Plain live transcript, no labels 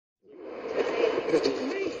Get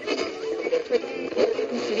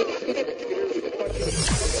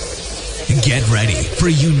ready for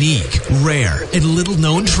unique, rare, and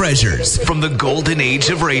little-known treasures from the golden age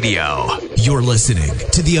of radio. You're listening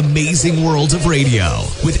to The Amazing World of Radio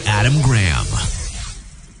with Adam Graham.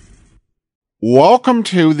 Welcome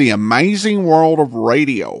to The Amazing World of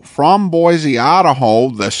Radio. From Boise,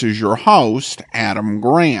 Idaho, this is your host, Adam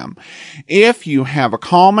Graham. If you have a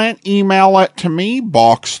comment, email it to me,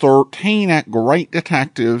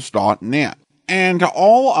 box13@greatdetectives.net. And to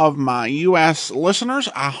all of my U.S. listeners,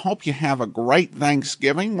 I hope you have a great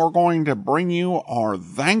Thanksgiving. We're going to bring you our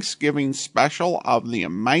Thanksgiving special of The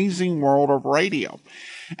Amazing World of Radio.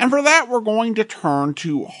 And for that, we're going to turn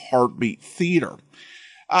to Heartbeat Theater.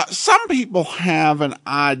 Some people have an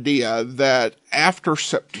idea that after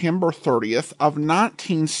September 30th of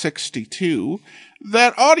 1962,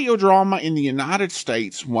 that audio drama in the United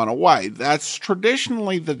States went away. That's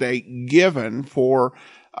traditionally the date given for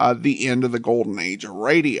the end of the golden age of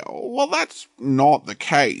radio. Well, that's not the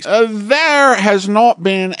case. There has not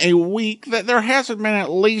been a week that there hasn't been at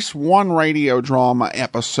least one radio drama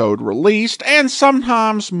episode released, and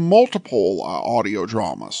sometimes multiple audio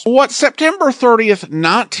dramas. What September 30th,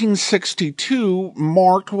 1962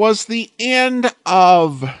 marked was the end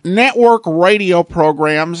of network radio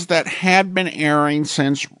programs that had been airing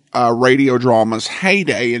since radio drama's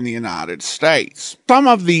heyday in the United States. Some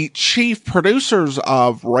of the chief producers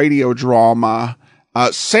of radio drama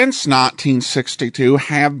since 1962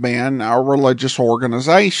 have been religious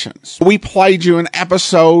organizations. We played you an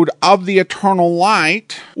episode of The Eternal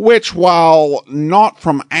Light, which, while not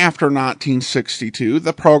from after 1962,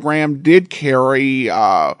 the program did carry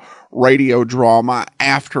radio drama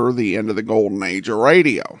after the end of the golden age of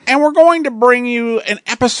radio. And we're going to bring you an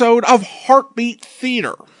episode of Heartbeat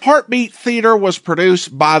Theater. Heartbeat Theater was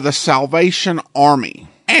produced by the Salvation Army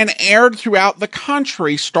and aired throughout the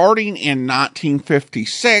country starting in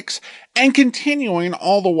 1956 and continuing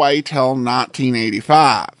all the way till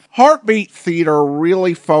 1985. Heartbeat Theater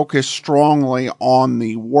really focused strongly on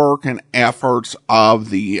the work and efforts of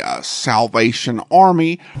the Salvation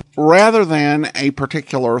Army rather than a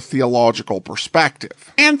particular theological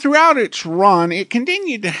perspective. And throughout its run, it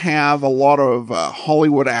continued to have a lot of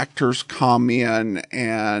Hollywood actors come in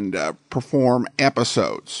and perform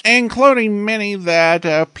episodes, including many that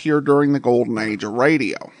appeared during the golden age of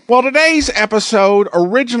radio. Well, today's episode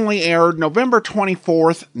originally aired November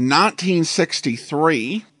 24th,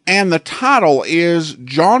 1963, and the title is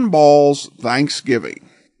John Ball's Thanksgiving.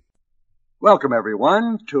 Welcome,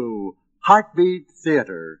 everyone, to Heartbeat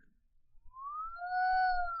Theater.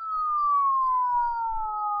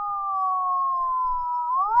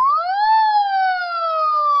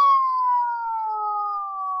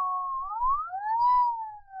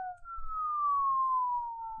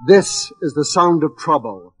 This is the sound of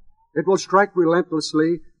trouble. It will strike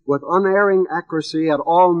relentlessly with unerring accuracy at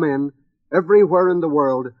all men everywhere in the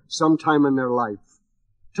world sometime in their life.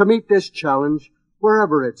 To meet this challenge,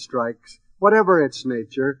 wherever it strikes, whatever its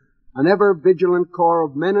nature, an ever-vigilant corps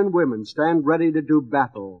of men and women stand ready to do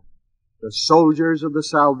battle. The soldiers of the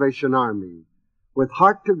Salvation Army, with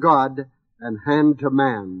heart to God and hand to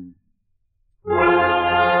man.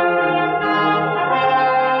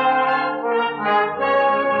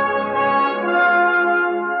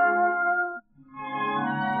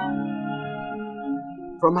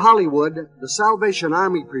 From Hollywood, the Salvation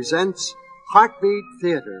Army presents Heartbeat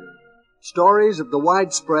Theater, stories of the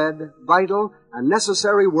widespread, vital, and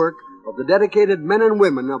necessary work of the dedicated men and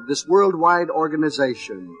women of this worldwide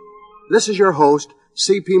organization. This is your host,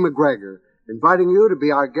 C.P. McGregor, inviting you to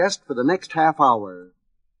be our guest for the next half hour.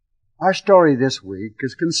 Our story this week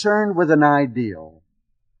is concerned with an ideal.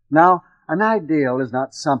 Now, an ideal is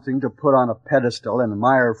not something to put on a pedestal and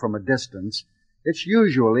admire from a distance. It's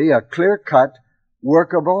usually a clear-cut,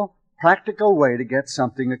 workable, practical way to get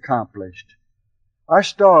something accomplished. Our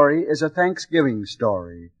story is a Thanksgiving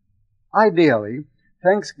story. Ideally,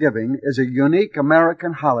 Thanksgiving is a unique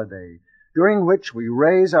American holiday during which we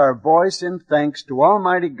raise our voice in thanks to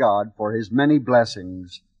Almighty God for His many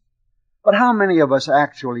blessings. But how many of us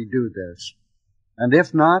actually do this? And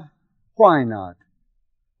if not, why not?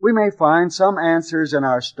 We may find some answers in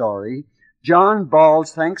our story, John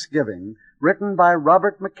Ball's Thanksgiving, written by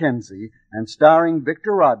Robert Mackenzie and starring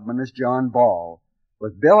Victor Rodman as John Ball,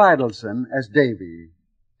 with Bill Idelson as Davy.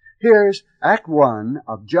 Here's Act 1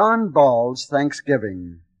 of John Ball's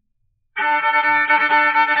Thanksgiving.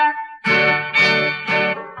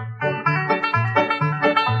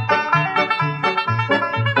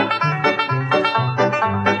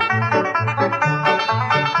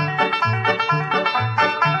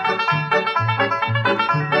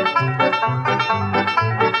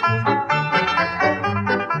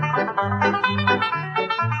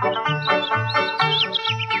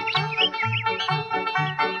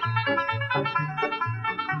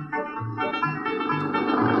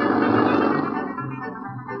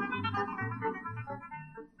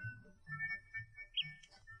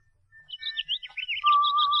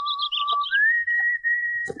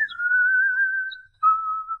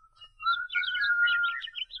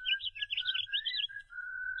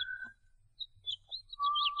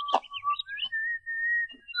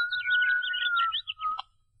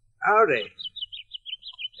 Howdy.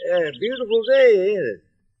 Yeah, beautiful day, ain't it?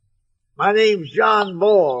 My name's John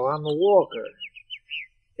Ball. I'm a walker.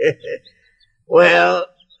 Well,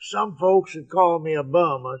 some folks would call me a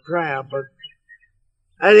bum, a tramp, but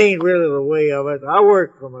that ain't really the way of it. I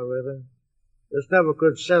work for my living. Just never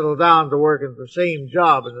could settle down to working the same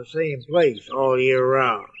job in the same place all year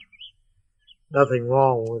round. Nothing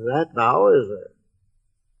wrong with that now, is there?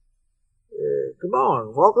 Come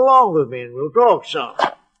on, walk along with me and we'll talk some.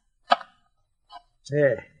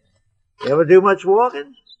 Yeah. You ever do much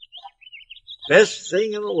walking? Best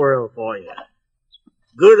thing in the world for you.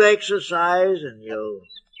 Good exercise and you'll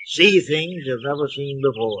see things you've never seen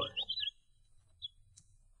before.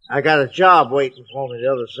 I got a job waiting for me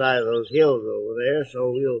the other side of those hills over there,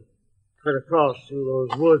 so we'll cut across through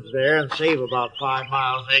those woods there and save about 5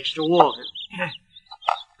 miles extra walking.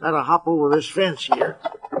 Gotta hop over this fence here.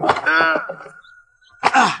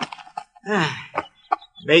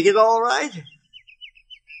 Make it all right?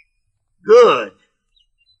 Good.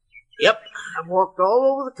 Yep, I've walked all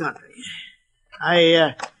over the country.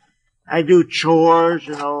 I do chores,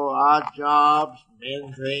 odd jobs,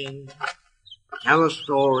 men things, tell a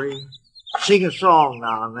story, sing a song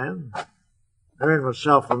now and then, earn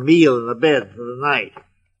myself a meal in the bed for the night.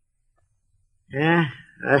 Yeah,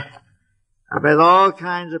 I met all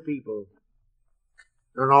kinds of people,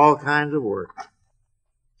 done all kinds of work,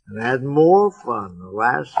 and had more fun the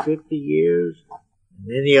last 50 years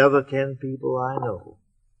than any other 10 people I know.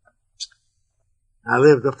 I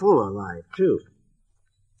lived a fuller life, too.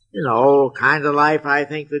 Kind of life I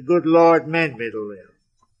think the good Lord meant me to live.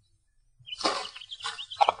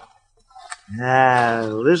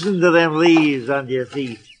 Listen to them leaves under your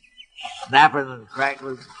feet, snapping and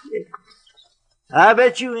crackling. I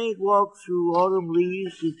bet you ain't walked through autumn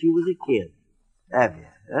leaves since you was a kid, have you,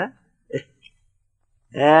 huh?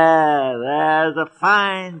 There's a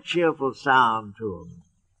fine, cheerful sound to 'em,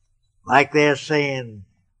 like they're saying,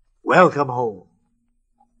 welcome home.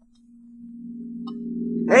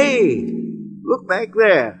 Hey, look back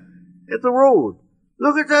there, at the road.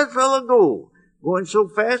 Look at that fella go, going so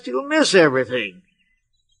fast he'll miss everything.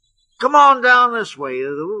 Come on down this way.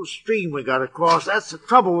 There's a little stream we got to cross. That's the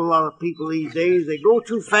trouble with a lot of people these days. They go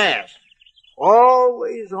too fast.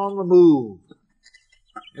 Always on the move.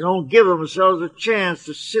 They don't give themselves a chance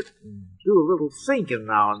to sit and do a little thinking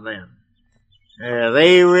now and then.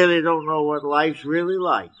 They really don't know what life's really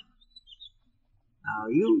like. Now,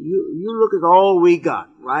 you look at all we got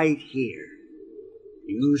right here.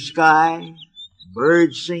 Blue sky,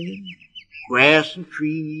 birds singing, grass and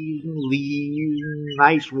trees and leaves, and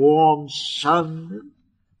nice warm sun,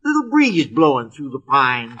 little breeze blowing through the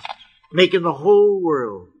pines, making the whole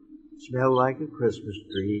world smell like a Christmas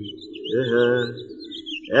tree.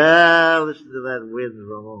 Listen to that wind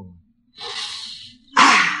for a moment.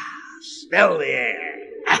 Smell the air.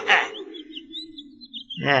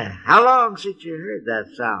 How long since you heard that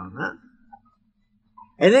sound, huh?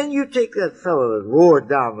 And then you take that fellow that roared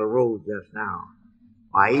down the road just now.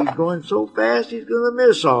 Why, he's going so fast he's going to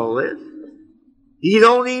miss all this. He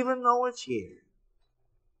don't even know it's here.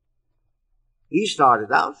 He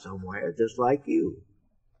started out somewhere just like you.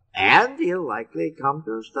 And he'll likely come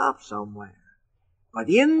to a stop somewhere. But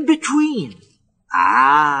in between,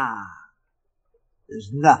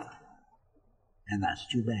 there's nothing. And that's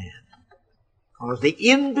too bad. Because the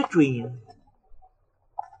in-between,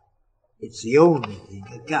 it's the only thing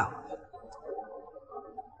that counts.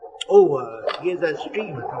 Here's that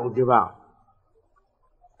stream I told you about.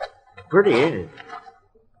 Pretty, ain't it?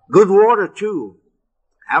 Good water, too.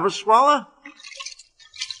 Have a swallow?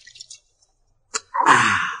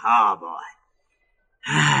 Oh, boy.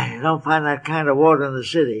 You don't find that kind of water in the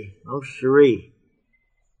city. No siree.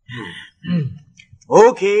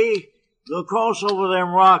 Okay, we'll cross over them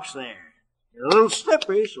rocks there. You're a little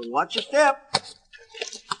slippery, so watch your step.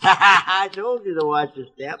 I told you to watch your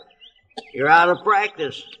step. You're out of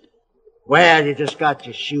practice. Well, you just got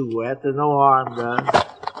your shoe wet. There's no harm done.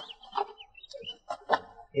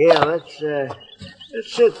 Yeah, let's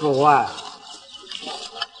sit for a while.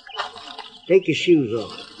 Take your shoes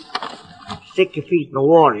off. Stick your feet in the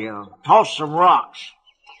water, Toss some rocks.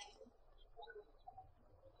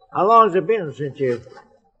 How long has it been since you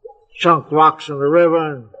chunked rocks in the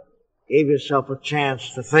river and gave yourself a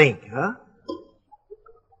chance to think, huh?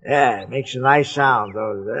 Yeah, it makes a nice sound,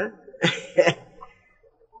 doesn't it?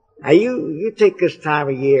 Now, you take this time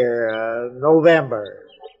of year, November.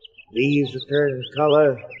 Leaves are turning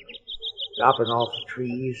color, dropping off the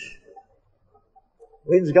trees.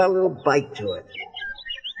 Wind's got a little bite to it.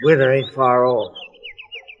 Winter ain't far off.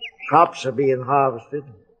 Crops are being harvested.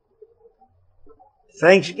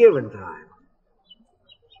 Thanksgiving time.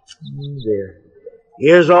 Dear.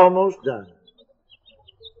 Year's almost done.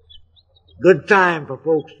 Good time for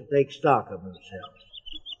folks to take stock of themselves.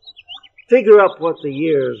 Figure up what the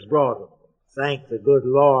year has brought them. Thank the good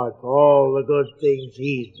Lord for all the good things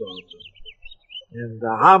He's brought them. And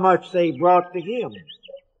how much they brought to Him.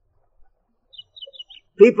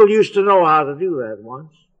 People used to know how to do that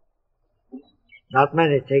once. Not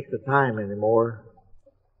many take the time anymore.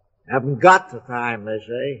 Haven't got the time, they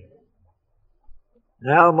say.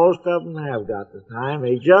 Well, most of them have got the time.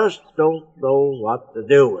 They just don't know what to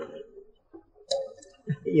do with it.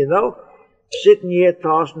 You know, sitting here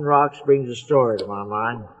tossing rocks brings a story to my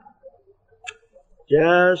mind.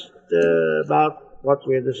 Just about what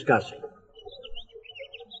we're discussing.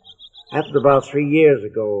 Happened about 3 years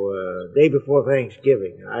ago, day before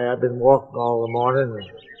Thanksgiving. I've been walking all the morning, and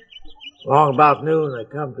along about noon I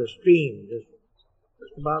come to a stream, just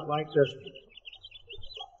about like this.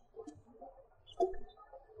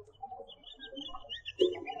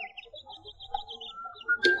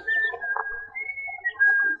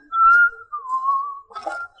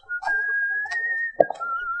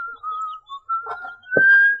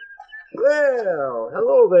 Well,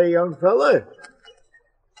 hello there, young fella.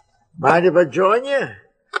 Mind if I join you?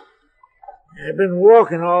 I've been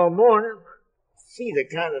walking all morning. Feet are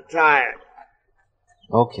kind of tired.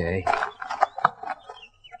 Okay.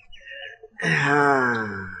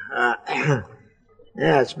 Yeah,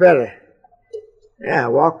 it's better. Yeah, I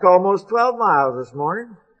walked almost 12 miles this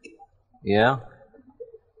morning. Yeah?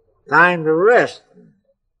 Time to rest.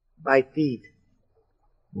 My feet.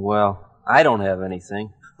 Well, I don't have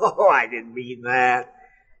anything. Oh, I didn't mean that.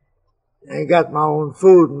 I got my own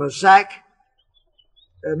food in my sack.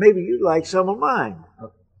 Maybe you'd like some of mine.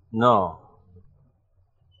 No.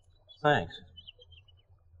 Thanks.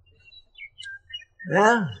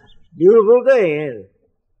 Yeah, beautiful day, ain't it?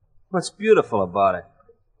 What's beautiful about it?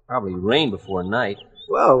 Probably rain before night.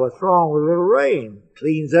 Well, what's wrong with a little rain?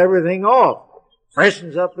 Cleans everything off.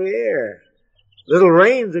 Freshens up the air. Little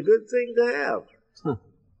rain's a good thing to have.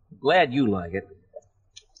 Glad you like it.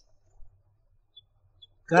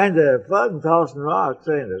 Kind of fun tossing rocks,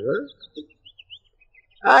 ain't it, huh?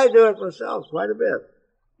 I do it myself quite a bit.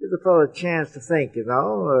 Gives a fellow a chance to think, you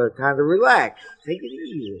know, kind of relax. Take it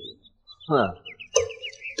easy. Huh.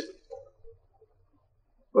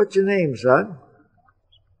 What's your name, son?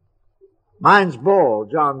 Mine's Ball,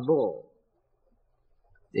 John Ball.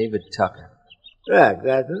 David Tucker. Yeah,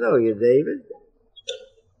 glad to know you, David.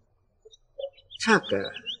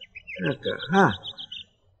 Tucker, huh?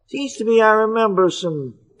 Seems to me I remember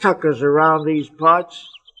some Tuckers around these parts.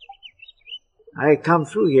 I come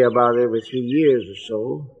through here about every 3 years or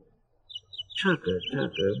so. Tucker,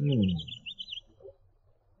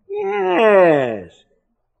 Yes.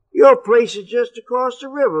 Your place is just across the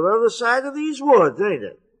river, the other side of these woods, ain't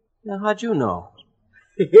it? Now, how'd you know?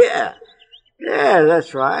 Yeah,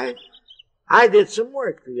 that's right. I did some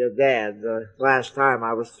work for your dad the last time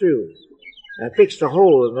I was through. I fixed a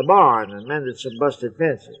hole in the barn and mended some busted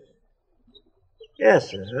fences.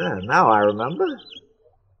 Yes, now I remember.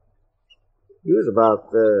 He was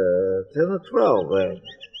about 10 or 12 then.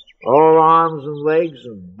 All arms and legs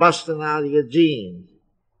and busting out of your jeans.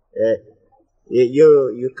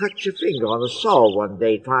 You cut your finger on the saw one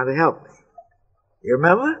day trying to help me. You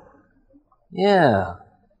remember? Yeah,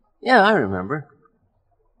 I remember.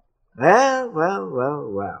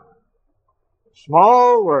 Well.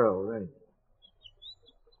 Small world, ain't it?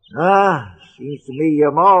 Seems to me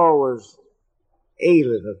your ma was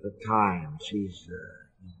ailing at the time. She's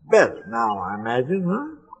better now, I imagine, huh?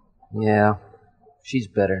 Yeah, she's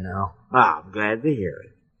better now. I'm glad to hear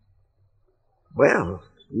it. Well,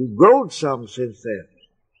 you've grown some since then.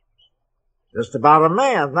 Just about a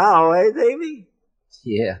man now, eh, Davy?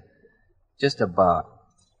 Yeah, just about.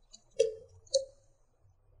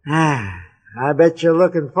 I bet you're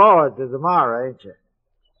looking forward to tomorrow, ain't you?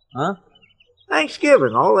 Huh?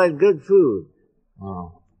 Thanksgiving, all that good food.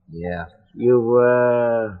 Oh, yeah.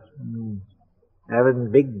 You, having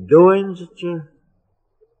big doings at your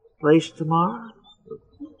place tomorrow?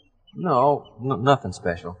 No, nothing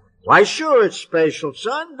special. Why, sure it's special,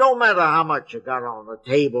 son. Don't matter how much you got on the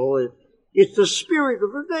table. It's the spirit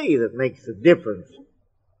of the day that makes the difference.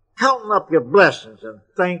 Counting up your blessings and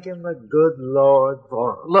thanking the good Lord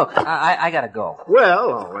for them. Look, I gotta go.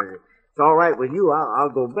 Well, it's all right with you. I'll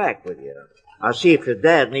go back with you. I'll see if your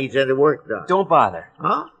dad needs any work done. Don't bother.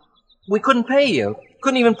 Huh? We couldn't pay you.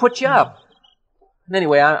 Couldn't even put you up. And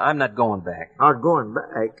anyway, I'm not going back. Not going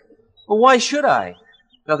back? Well, why should I?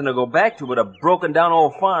 Nothing to go back to but a broken down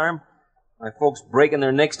old farm. My folks breaking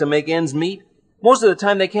their necks to make ends meet. Most of the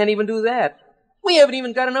time they can't even do that. We haven't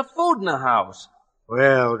even got enough food in the house.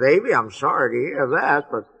 Well, Davy, I'm sorry to hear that,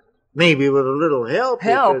 but maybe with a little help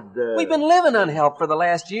Help? you could... We've been living on help for the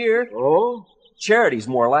last year. Oh? Charity's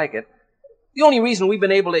more like it. The only reason we've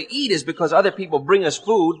been able to eat is because other people bring us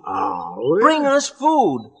food. Oh, really? Bring us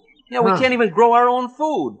food. Yeah, we can't even grow our own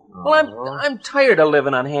food. Well, I'm tired of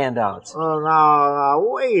living on handouts. Oh, now,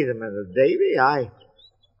 wait a minute, Davy.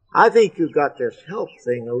 I think you got this help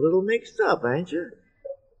thing a little mixed up, ain't you?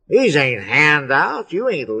 These ain't handouts. You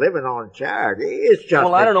ain't living on charity. It's just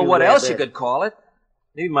Well, I don't know what else you could call it.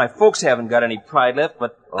 Maybe my folks haven't got any pride left,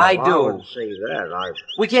 but I do. I wouldn't say that.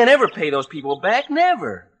 We can't ever pay those people back,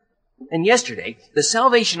 never. And yesterday, the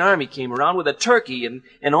Salvation Army came around with a turkey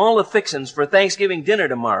and all the fixings for Thanksgiving dinner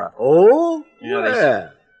tomorrow. Oh? Yeah. They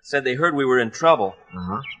said they heard we were in trouble.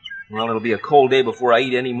 Uh-huh. Well, it'll be a cold day before I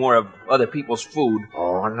eat any more of other people's food.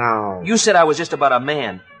 Oh, no. You said I was just about a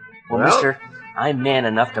man. Well, Well? mister, I'm man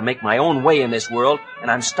enough to make my own way in this world, and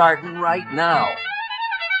I'm starting right now.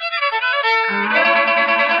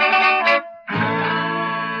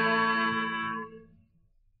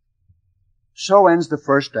 So ends the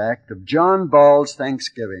first act of John Ball's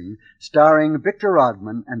Thanksgiving, starring Victor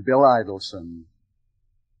Rodman and Bill Idelson.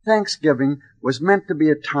 Thanksgiving was meant to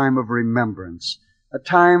be a time of remembrance, a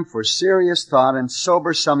time for serious thought and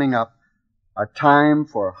sober summing up, a time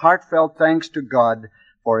for heartfelt thanks to God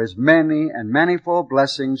for His many and manifold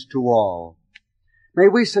blessings to all. May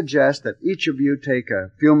we suggest that each of you take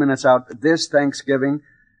a few minutes out this Thanksgiving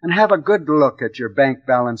and have a good look at your bank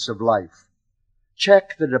balance of life.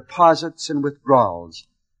 Check the deposits and withdrawals,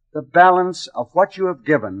 the balance of what you have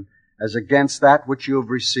given as against that which you have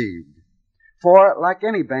received. For, like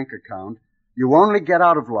any bank account, you only get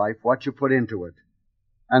out of life what you put into it.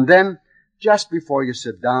 And then, just before you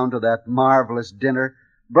sit down to that marvelous dinner,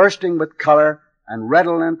 bursting with color and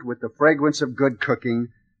redolent with the fragrance of good cooking,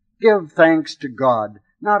 give thanks to God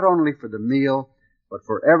not only for the meal, but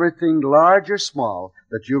for everything large or small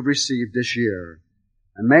that you've received this year.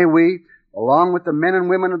 And may we, along with the men and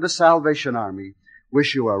women of the Salvation Army,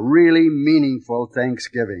 wish you a really meaningful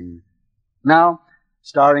Thanksgiving. Now,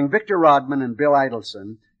 starring Victor Rodman and Bill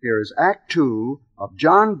Idelson, here is Act 2 of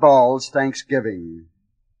John Ball's Thanksgiving.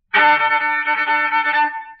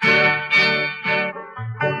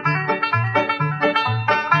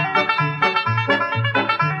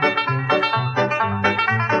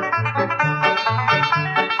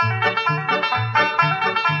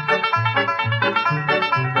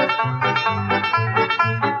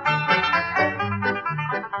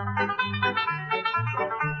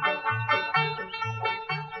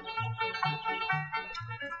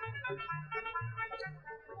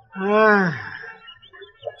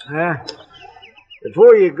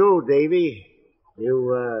 Before you go, Davy,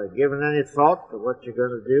 you given any thought to what you're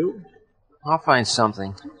going to do? I'll find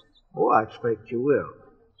something. Oh, I expect you will.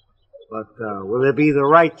 But will it be the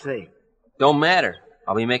right thing? Don't matter.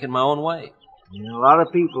 I'll be making my own way. You know, a lot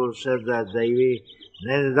of people have said that, Davy,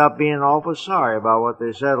 and ended up being awful sorry about what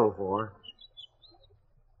they settled for.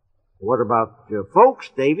 What about your folks,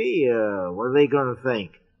 Davy? What are they going to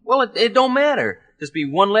think? Well, it don't matter. Just be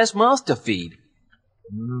one less mouth to feed.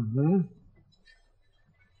 Mm-hmm.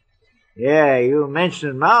 Yeah, you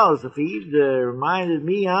mentioned mouths to feed reminded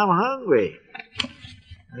me I'm hungry.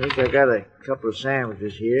 I think I got a couple of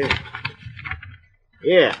sandwiches here.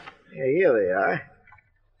 Yeah, here they are.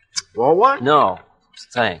 Want one? No,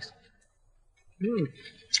 thanks.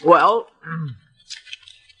 Well,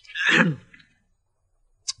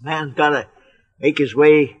 man's got to make his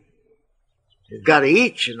way. He's got to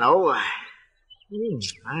eat, you know.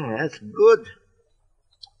 That's good.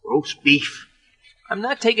 Roast beef. I'm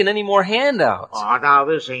not taking any more handouts. Oh, now,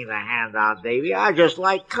 this ain't a handout, Davy. I just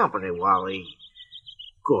like company while I eat.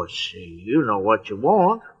 Of course, you know what you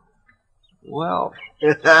want. Well,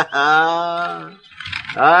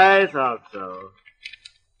 I thought so.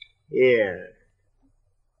 Here.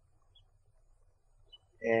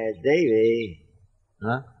 Davy.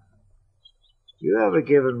 Huh? You ever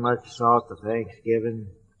given much thought to Thanksgiving?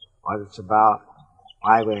 What it's about?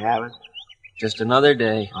 Why we have it? Just another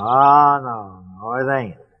day. Oh, no, it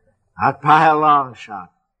ain't. Not by a long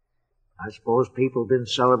shot. I suppose people have been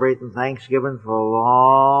celebrating Thanksgiving for a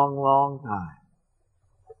long, long time.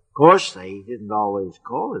 Of course, they didn't always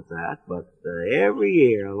call it that, but every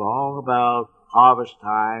year, along about harvest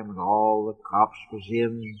time and all the crops was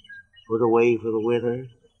in, put away for the winter,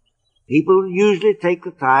 people usually take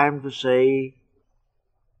the time to say,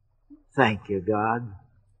 "Thank you, God."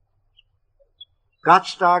 Got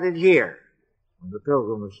started here when the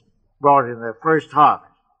Pilgrims brought in their first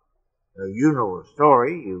harvest. You know the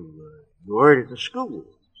story. You heard it in school.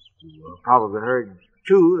 You probably heard,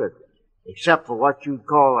 too, that except for what you'd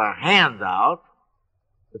call a handout,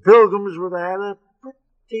 The Pilgrims would have had a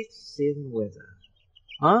pretty thin winter.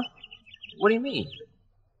 Huh? What do you mean?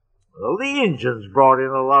 Well, the Indians brought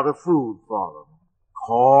in a lot of food for them.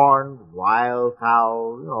 Corn, wild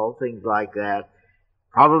fowl, things like that.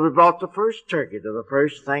 Probably brought the first turkey to the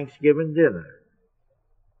first Thanksgiving dinner.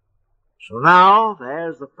 So now,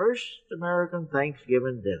 there's the first American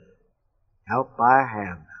Thanksgiving dinner, helped by a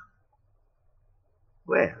handout.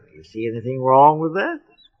 Well, you see anything wrong with that?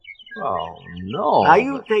 Oh, no. Now,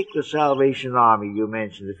 you take the Salvation Army you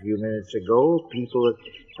mentioned a few minutes ago, people that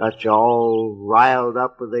got you all riled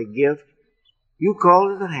up with their gift. You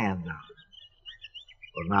called it a handout.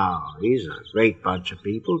 Well, now, these are a great bunch of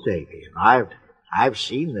people, Davy, and I've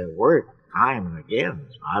seen their work time and again.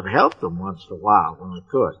 I've helped them once in a while when I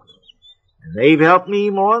could. And they've helped me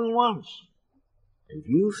more than once. If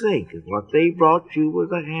you think that what they brought you was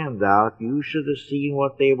a handout, you should have seen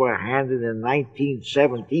what they were handed in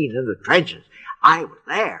 1917 in the trenches. I was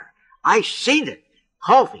there. I seen it.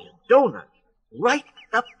 Coffee and donuts. Right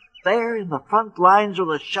up there in the front lines with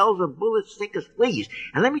the shells and bullets thick as fleas.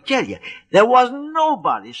 And let me tell you, there wasn't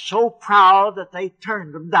nobody so proud that they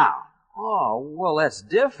turned them down. Oh, well, that's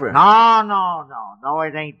different. No,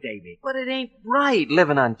 it ain't, Davy. But it ain't right,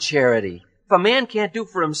 living on charity. If a man can't do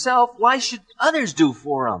for himself, why should others do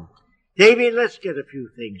for him? Davy, let's get a few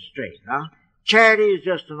things straight, huh? Charity is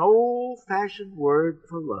just an old-fashioned word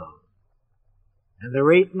for love. And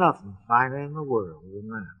there ain't nothing finer in the world than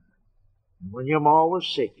that. And when your ma was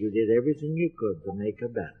sick, you did everything you could to make her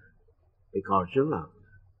better, because you loved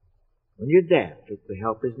her. When your dad took to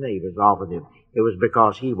help his neighbors offered him, it was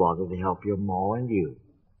because he wanted to help your ma and you,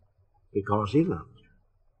 because he loved you.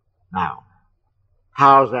 Now,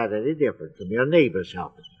 how's that any different from your neighbors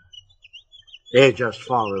helping you? They're just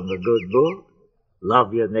following the good book.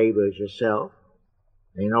 Love your neighbors yourself.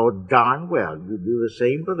 They know darn well you do the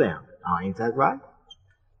same for them. Now, ain't that right?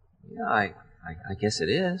 Yeah, I guess it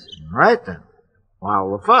is. Right then. Well,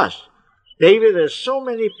 with us, David, there's so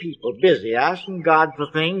many people busy asking God for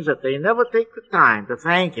things that they never take the time to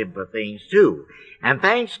thank Him for things, too. And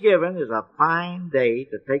Thanksgiving is a fine day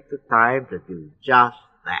to take the time to do just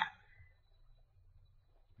that.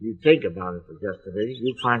 You think about it for just a minute,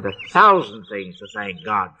 you'll find 1,000 things to thank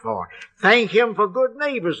God for. Thank Him for good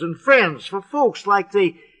neighbors and friends, for folks like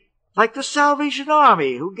the Salvation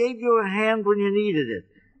Army who gave you a hand when you needed it.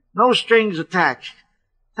 No strings attached.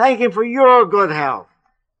 Thank Him for your good health,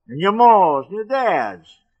 and your ma's and your dad's.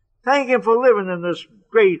 Thank Him for living in this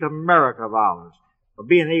great America of ours, for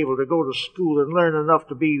being able to go to school and learn enough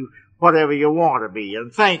to be whatever you want to be.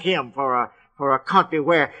 And thank Him for a country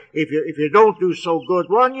where if you don't do so good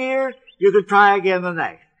one year, you can try again the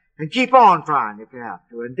next. And keep on trying if you have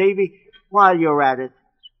to. And Davy, while you're at it,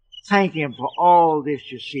 thank Him for all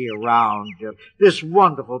this you see around you, this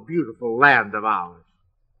wonderful, beautiful land of ours.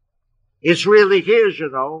 It's really His,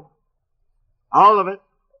 you know. All of it.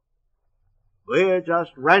 We're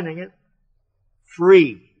just renting it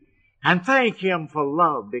free. And thank Him for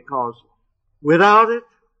love, because without it,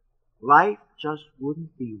 life just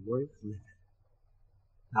wouldn't be worth living.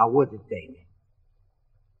 Now, would it, Davy?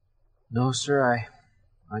 No, sir,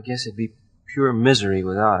 I guess it'd be pure misery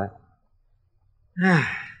without it.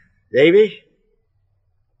 Davy,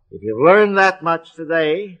 if you've learned that much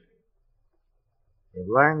today, you've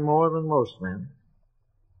learned more than most men.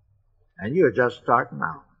 And you're just starting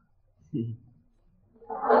out.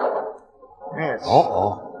 Yes.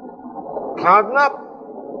 Uh-oh. Clouding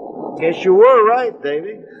up. Guess you were right,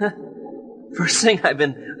 Davy. First thing I've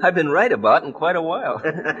been right about in quite a while.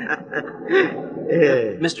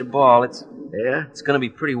 Mr. Ball, it's going to be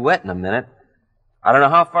pretty wet in a minute. I don't know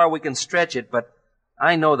how far we can stretch it, but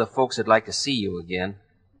I know the folks would like to see you again.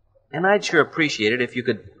 And I'd sure appreciate it if you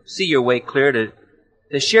could see your way clear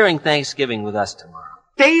to sharing Thanksgiving with us tomorrow.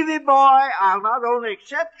 Davy boy, I'll not only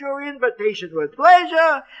accept your invitation with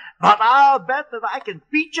pleasure, but I'll bet that I can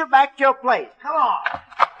beat you back to your place. Come on.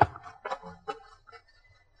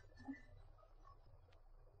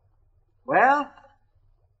 Well,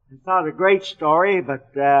 it's not a great story,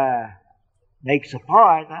 but makes a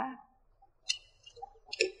part, huh?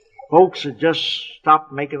 Folks have just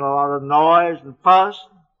stopped making a lot of noise and fuss,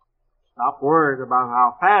 stop worrying about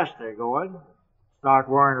how fast they're going, start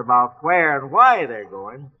worrying about where and why they're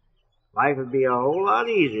going. Life would be a whole lot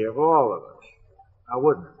easier for all of us. Now,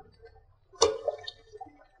 wouldn't it?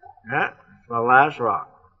 Yeah, it's my last rock.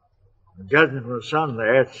 Judging from the sun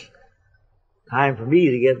there, it's time for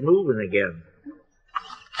me to get moving again.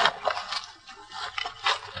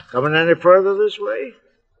 Coming any further this way?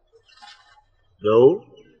 No?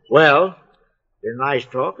 Well, been nice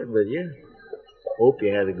talking with you. Hope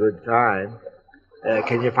you had a good time.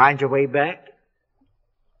 Can you find your way back?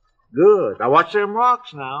 Good. Now watch them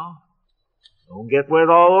rocks now. Don't get wet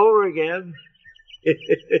all over again.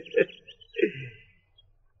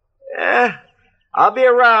 Yeah, I'll be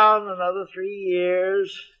around another 3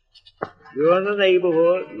 years. You're in the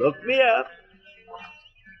neighborhood. Look me up.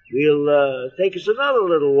 We'll take us another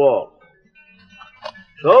little walk.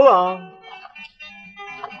 So long.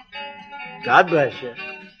 God bless you.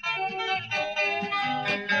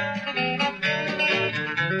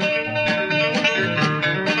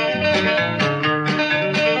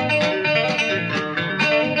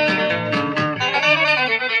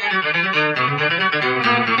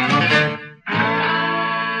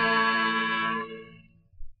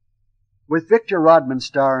 With Victor Rodman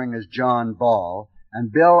starring as John Ball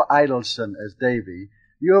and Bill Idelson as Davy,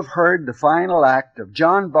 you have heard the final act of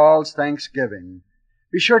John Ball's Thanksgiving.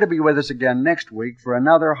 Be sure to be with us again next week for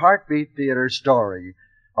another Heartbeat Theater story,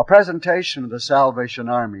 a presentation of the Salvation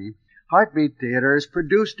Army. Heartbeat Theater is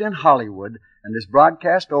produced in Hollywood and is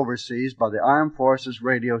broadcast overseas by the Armed Forces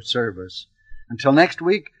Radio Service. Until next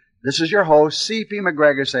week, this is your host, C.P.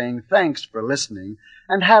 McGregor, saying thanks for listening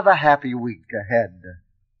and have a happy week ahead.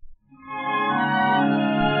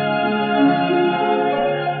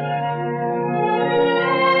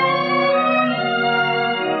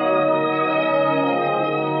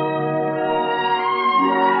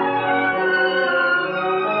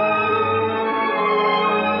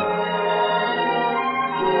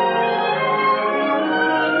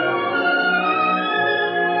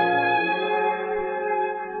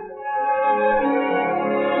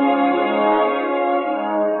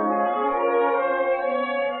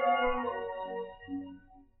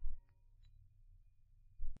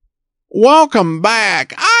 Welcome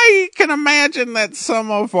back. I can imagine that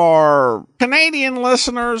some of our Canadian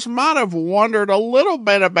listeners might have wondered a little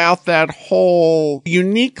bit about that whole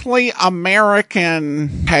uniquely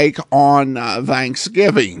American take on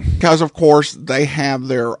Thanksgiving. Because, of course, they have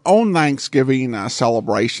their own Thanksgiving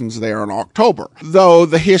celebrations there in October. Though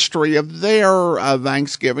the history of their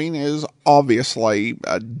Thanksgiving is obviously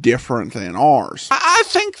different than ours. I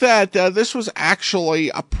think that this was actually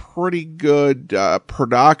a pretty good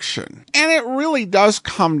production. And it really does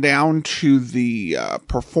come down to the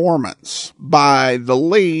performance by the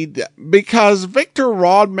lead, because Victor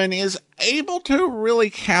Rodman is able to really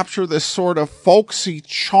capture this sort of folksy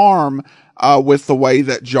charm with the way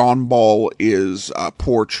that John Ball is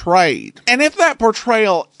portrayed. And if that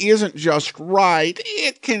portrayal isn't just right,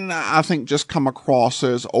 it can, I think, just come across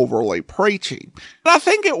as overly preachy. But I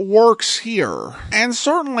think it works here, and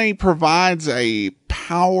certainly provides a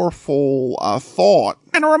powerful thought,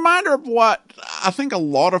 and a reminder of what I think a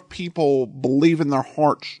lot of people believe in their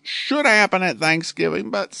hearts should happen at Thanksgiving,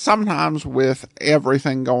 but sometimes with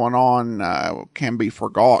everything going on can be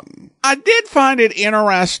forgotten. I did find it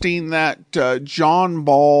interesting that John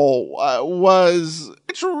Ball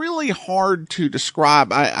it's really hard to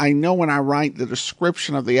describe. I know when I write the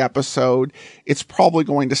description of the episode, it's probably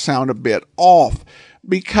going to sound a bit off,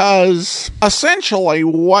 because essentially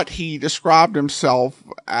what he described himself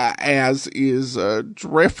as is a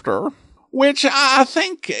drifter, which I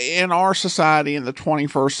think in our society in the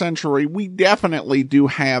 21st century, we definitely do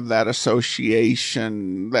have that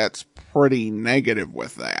association that's pretty negative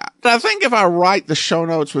with that. I think if I write the show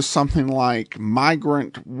notes with something like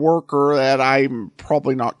migrant worker, that I'm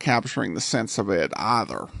probably not capturing the sense of it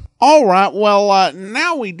either. All right, well,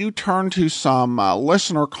 now we do turn to some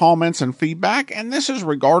listener comments and feedback, and this is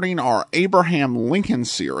regarding our Abraham Lincoln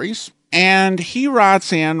series. And he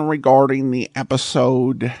writes in regarding the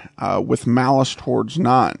episode with Malice Towards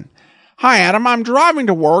None. Hi, Adam. I'm driving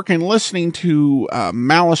to work and listening to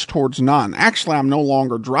Malice Towards None. Actually, I'm no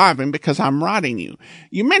longer driving because I'm writing you.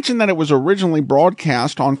 You mentioned that it was originally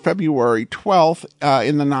broadcast on February 12th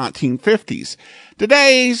in the 1950s.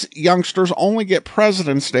 Today's youngsters only get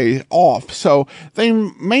President's Day off, so they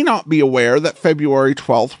may not be aware that February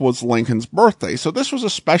 12th was Lincoln's birthday. So this was a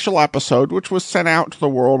special episode which was sent out to the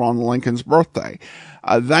world on Lincoln's birthday.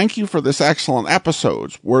 Thank you for this excellent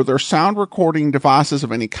episode. Were there sound recording devices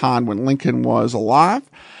of any kind when Lincoln was alive?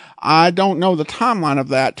 I don't know the timeline of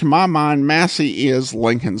that. To my mind, Massey is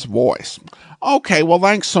Lincoln's voice. Okay, well,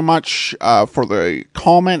 thanks so much for the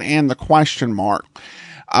comment and the question mark.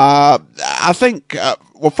 I think,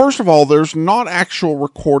 well, first of all, there's not actual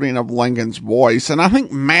recording of Lincoln's voice, and I think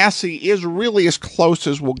Massey is really as close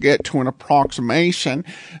as we'll get to an approximation,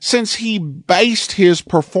 since he based his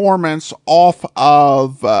performance off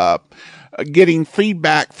of getting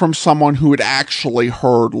feedback from someone who had actually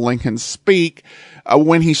heard Lincoln speak,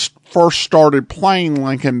 when he first started playing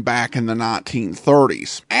Lincoln back in the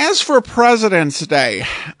 1930s. As for President's Day,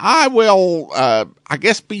 I will, I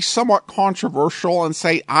guess, be somewhat controversial and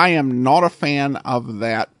say I am not a fan of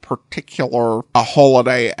that particular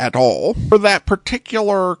holiday at all, for that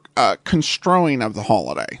particular construing of the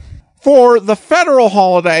holiday. For the federal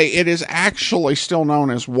holiday, it is actually still known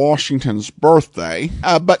as Washington's birthday,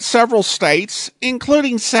 but several states,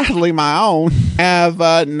 including sadly my own, have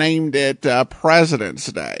named it President's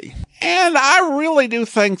Day. And I really do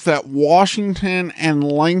think that Washington and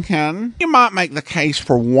Lincoln, you might make the case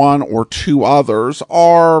for one or two others,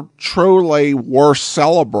 are truly worth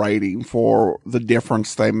celebrating for the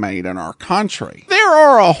difference they made in our country. There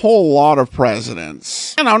are a whole lot of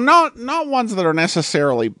presidents, not ones that are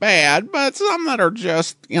necessarily bad, but some that are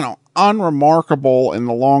just, unremarkable in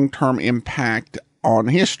the long-term impact on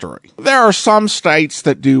history. There are some states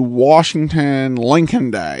that do Washington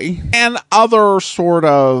Lincoln Day and other sort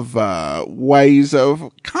of ways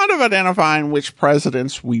of kind of identifying which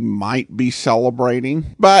presidents we might be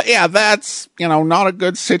celebrating. But yeah, that's, not a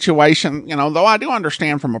good situation, though I do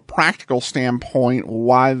understand from a practical standpoint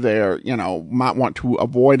why they're, might want to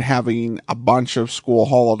avoid having a bunch of school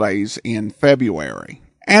holidays in February.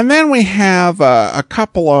 And then we have a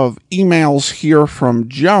couple of emails here from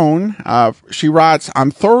Joan. She writes,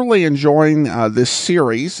 I'm thoroughly enjoying this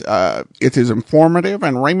series. It is informative,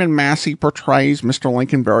 and Raymond Massey portrays Mr.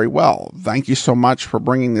 Lincoln very well. Thank you so much for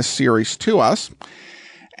bringing this series to us.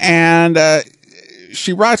 And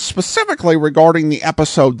she writes specifically regarding the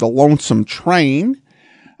episode The Lonesome Train.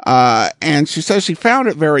 And she says she found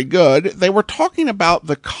it very good. They were talking about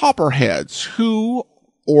the Copperheads. Who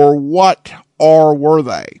or what were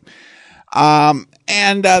they?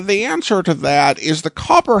 And the answer to that is the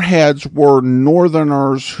Copperheads were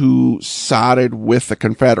Northerners who sided with the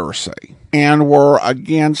Confederacy and were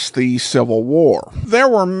against the Civil War. There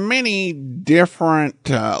were many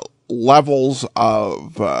different levels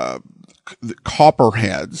of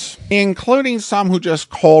Copperheads, including some who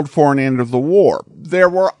just called for an end of the war. There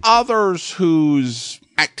were others whose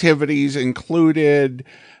activities included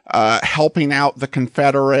helping out the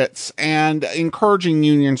Confederates and encouraging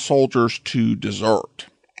Union soldiers to desert.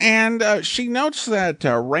 And she notes that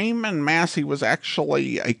Raymond Massey was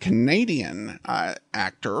actually a Canadian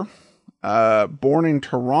actor born in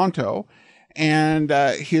Toronto, and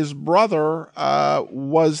his brother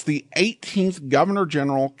was the 18th Governor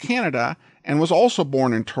General Canada and was also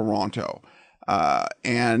born in Toronto.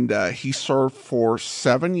 And he served for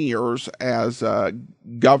 7 years as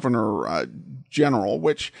Governor General,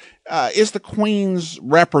 which is the Queen's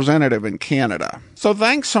representative in Canada. So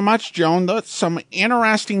thanks so much, Joan. That's some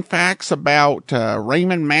interesting facts about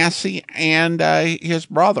Raymond Massey and his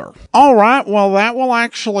brother. All right, well, that will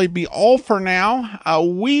actually be all for now.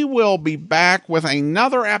 We will be back with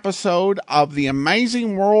another episode of The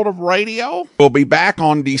Amazing World of Radio. We'll be back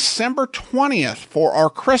on December 20th for our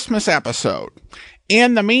Christmas episode.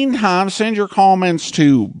 In the meantime, send your comments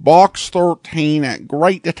to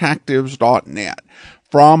box13@greatdetectives.net.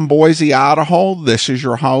 From Boise, Idaho, this is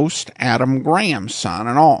your host, Adam Graham,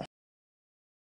 signing off.